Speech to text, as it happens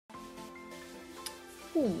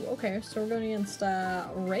Ooh, okay, so we're going against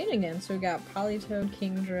Rain again. So we got Politoed,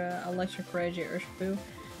 Kingdra, Electric Reggie, Urshifu,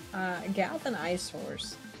 Gath, and Ice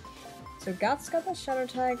Horse. So Gath's got that Shadow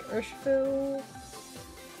tag. Urshifu,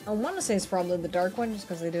 I want to say it's probably the Dark one, just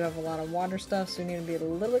because they do have a lot of water stuff, so we need to be a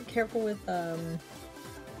little bit careful with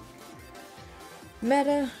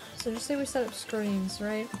meta. So just say we set up screens,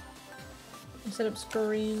 right? We set up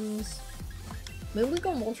screens. Maybe we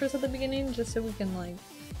go Moltres at the beginning, just so we can, like,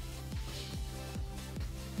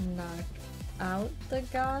 knock out the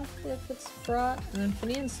Goth if it's brought. And then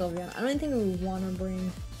Finny and Sylveon. I don't think we want to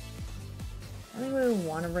bring... I think we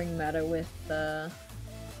want to bring meta with the...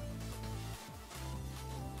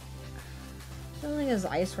 I don't think his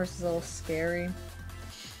Ice Horse is a little scary.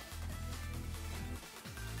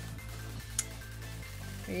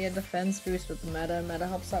 Yeah, defense boost with meta. Meta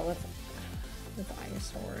helps out with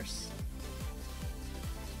Ice Horse.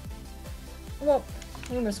 Well,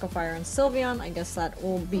 I'm gonna just go fire on Sylveon. I guess that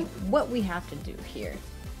will be what we have to do here.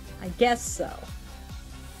 I guess so.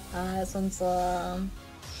 This one's a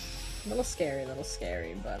little scary,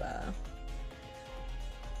 but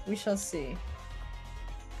we shall see.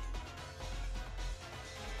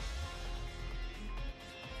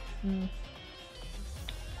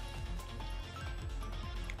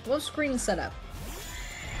 What screen setup?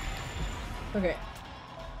 Okay.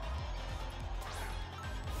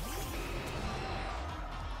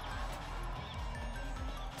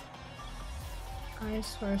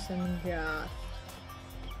 Ice Horse and Goth.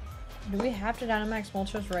 Do we have to Dynamax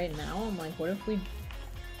Moltres right now? I'm like, what if we...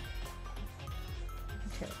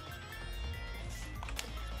 Okay.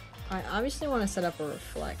 I obviously want to set up a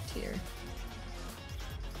Reflect here.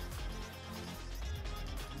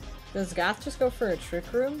 Does Goth just go for a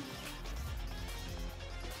Trick Room?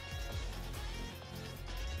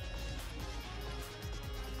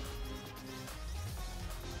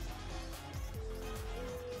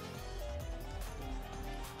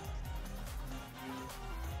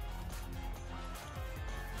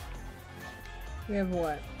 We have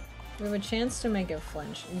what? We have a chance to make it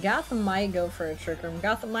flinch. Goth might go for a Trick Room.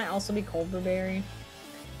 Goth might also be Cold Berry.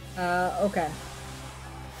 Okay.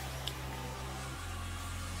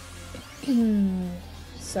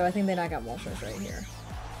 So I think they knock out Moltres right here.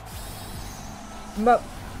 But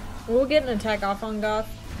we'll get an attack off on Goth.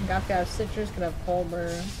 Goth could have Citrus, could have Colbur.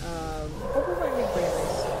 Colbur might be pretty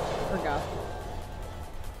nice for Goth.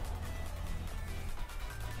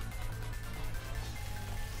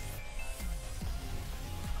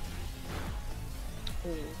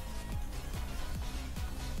 Ooh.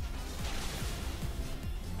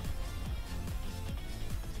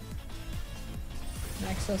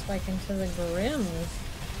 Maxo Spike into the Grims.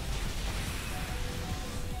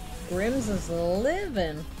 Grims is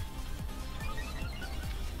living.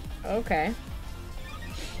 Okay.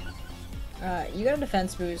 You got a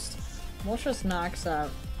defense boost. Moltres knocks out.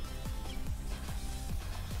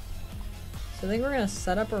 So I think we're gonna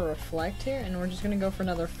set up a Reflect here, and we're just gonna go for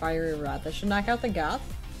another Fiery Rod. That should knock out the Goth.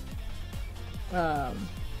 And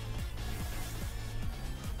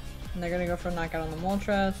they're gonna go for a knockout on the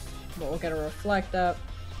Moltres, but we'll get a Reflect up.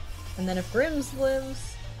 And then if Grims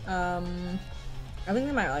lives, I think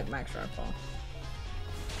they might like Max Rockfall.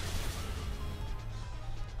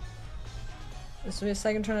 This will be a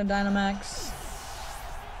second turn of Dynamax.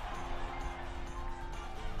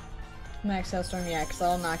 Max Hailstorm, yeah, because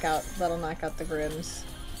that'll knock out the Grims.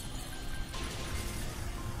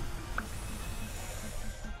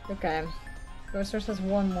 Okay. Ghost Horse has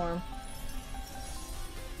one more.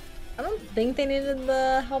 I don't think they needed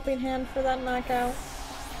the Helping Hand for that knockout.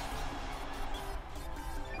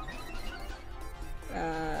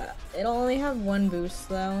 It'll only have one boost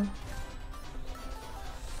though.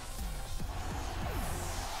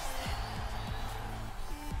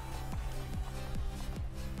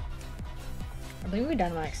 I think we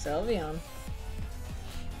Dynamax Sylveon.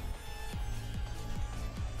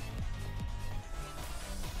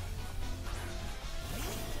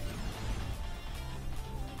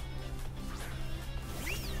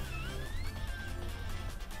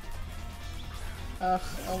 Ugh,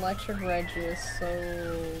 Electric Reggie is so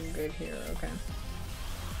good here, okay.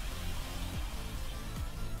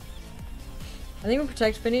 I think we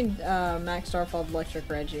protect Finny, Max Starfall, Electric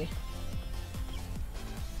Reggie.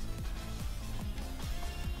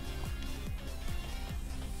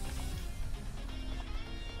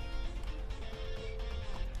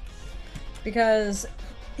 Because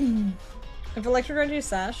if Electric Reggie is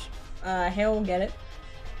Sash, Hail will get it.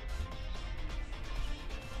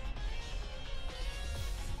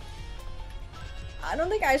 I don't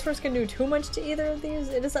think Ice Force can do too much to either of these.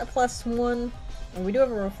 It is at +1. And we do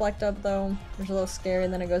have a reflect up though, which is a little scary,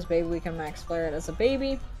 and then it goes baby, we can max flare it as a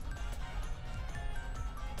baby.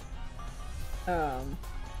 And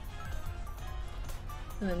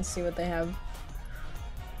then see what they have,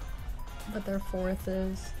 what their fourth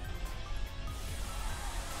is.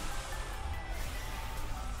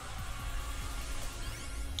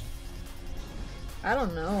 I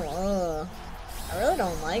don't know, I really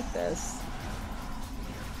don't like this.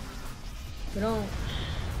 We don't,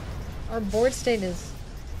 our board state is,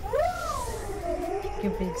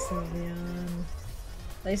 get Big Sylveon.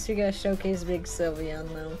 At least we gotta showcase Big Sylveon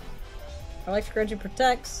though. Electric Reggie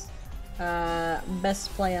protects.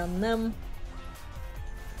 Best play on them.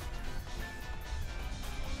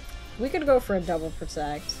 We could go for a double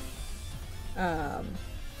protect.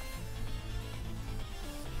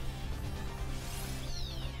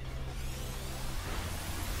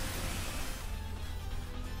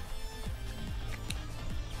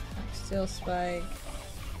 Steel Spike.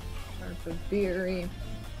 Or for Beery.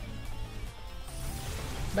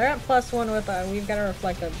 They're at +1 with we've got a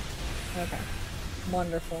reflected. Okay.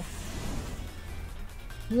 Wonderful.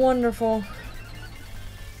 Wonderful.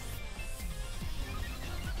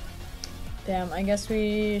 Damn, I guess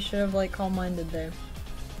we should have like calm-minded there.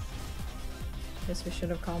 Guess we should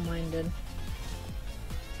have calm-minded.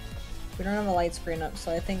 We don't have a light screen up,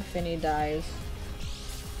 so I think Finny dies.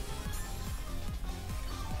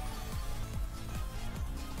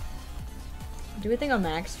 Do we think a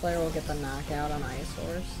Max Flare will get the knockout on Ice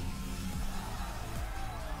Horse?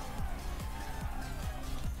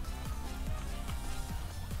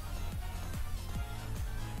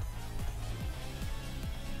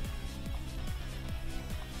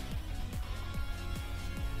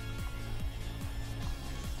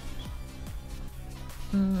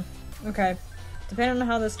 Okay. Depending on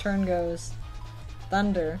how this turn goes.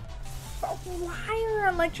 Thunder. But why are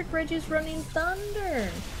Electric Reggies running Thunder?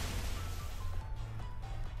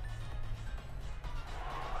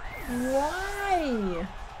 Why?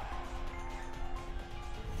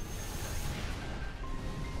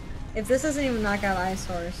 If this doesn't even knock out Ice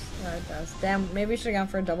Horse, no, it does. Damn, maybe we should have gone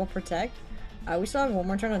for a double protect. We still have one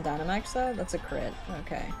more turn of Dynamax though. That's a crit.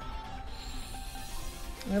 Okay.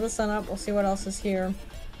 We have the sun up. We'll see what else is here.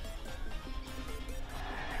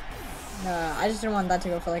 I just didn't want that to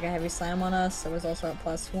go for like a heavy slam on us. It was also at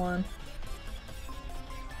 +1.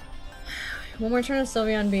 One more turn of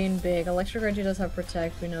Sylveon being big. Electric Reggie does have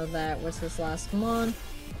Protect. We know that. What's his last mon?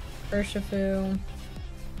 Urshifu. I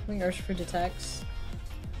think Urshifu detects.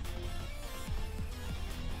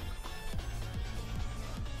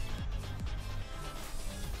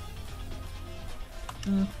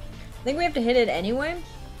 I think we have to hit it anyway.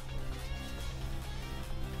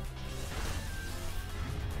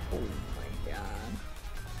 Oh my god.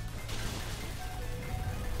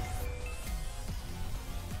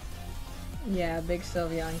 Yeah, big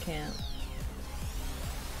Sylveon can't.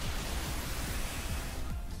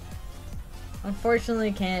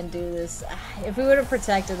 Unfortunately can't do this. If we would have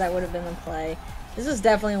protected, that would have been the play. This was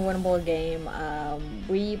definitely a winnable game.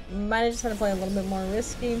 We might have just had to play a little bit more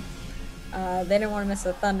risky. They didn't want to miss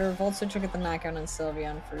the Thunder. Volt Switch will get the knockout on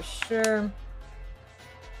Sylveon for sure.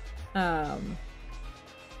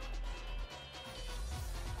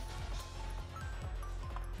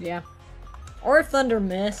 Yeah. Or if Thunder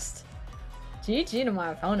missed. GG to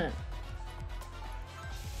my opponent.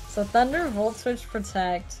 So Thunder, Volt Switch,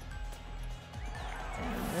 Protect.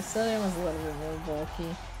 Damn, this Sylveon was a little bit more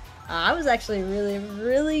bulky. I was actually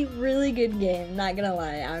really good game. Not gonna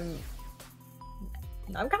lie. I'm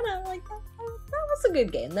kind of like, that was a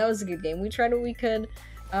good game. That was a good game. We tried what we could.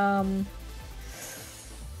 I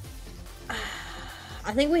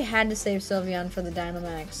think we had to save Sylveon for the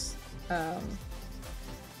Dynamax.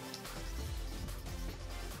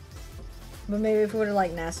 But maybe if we would have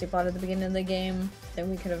like Nasty Plot at the beginning of the game, then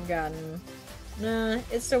we could have gotten... Nah,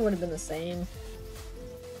 it still would have been the same.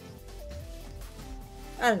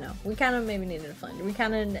 I don't know. We kind of maybe needed a Flunder. We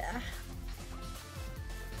kind of...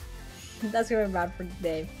 That's gonna be bad for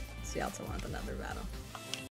today. See y'all tomorrow with another battle.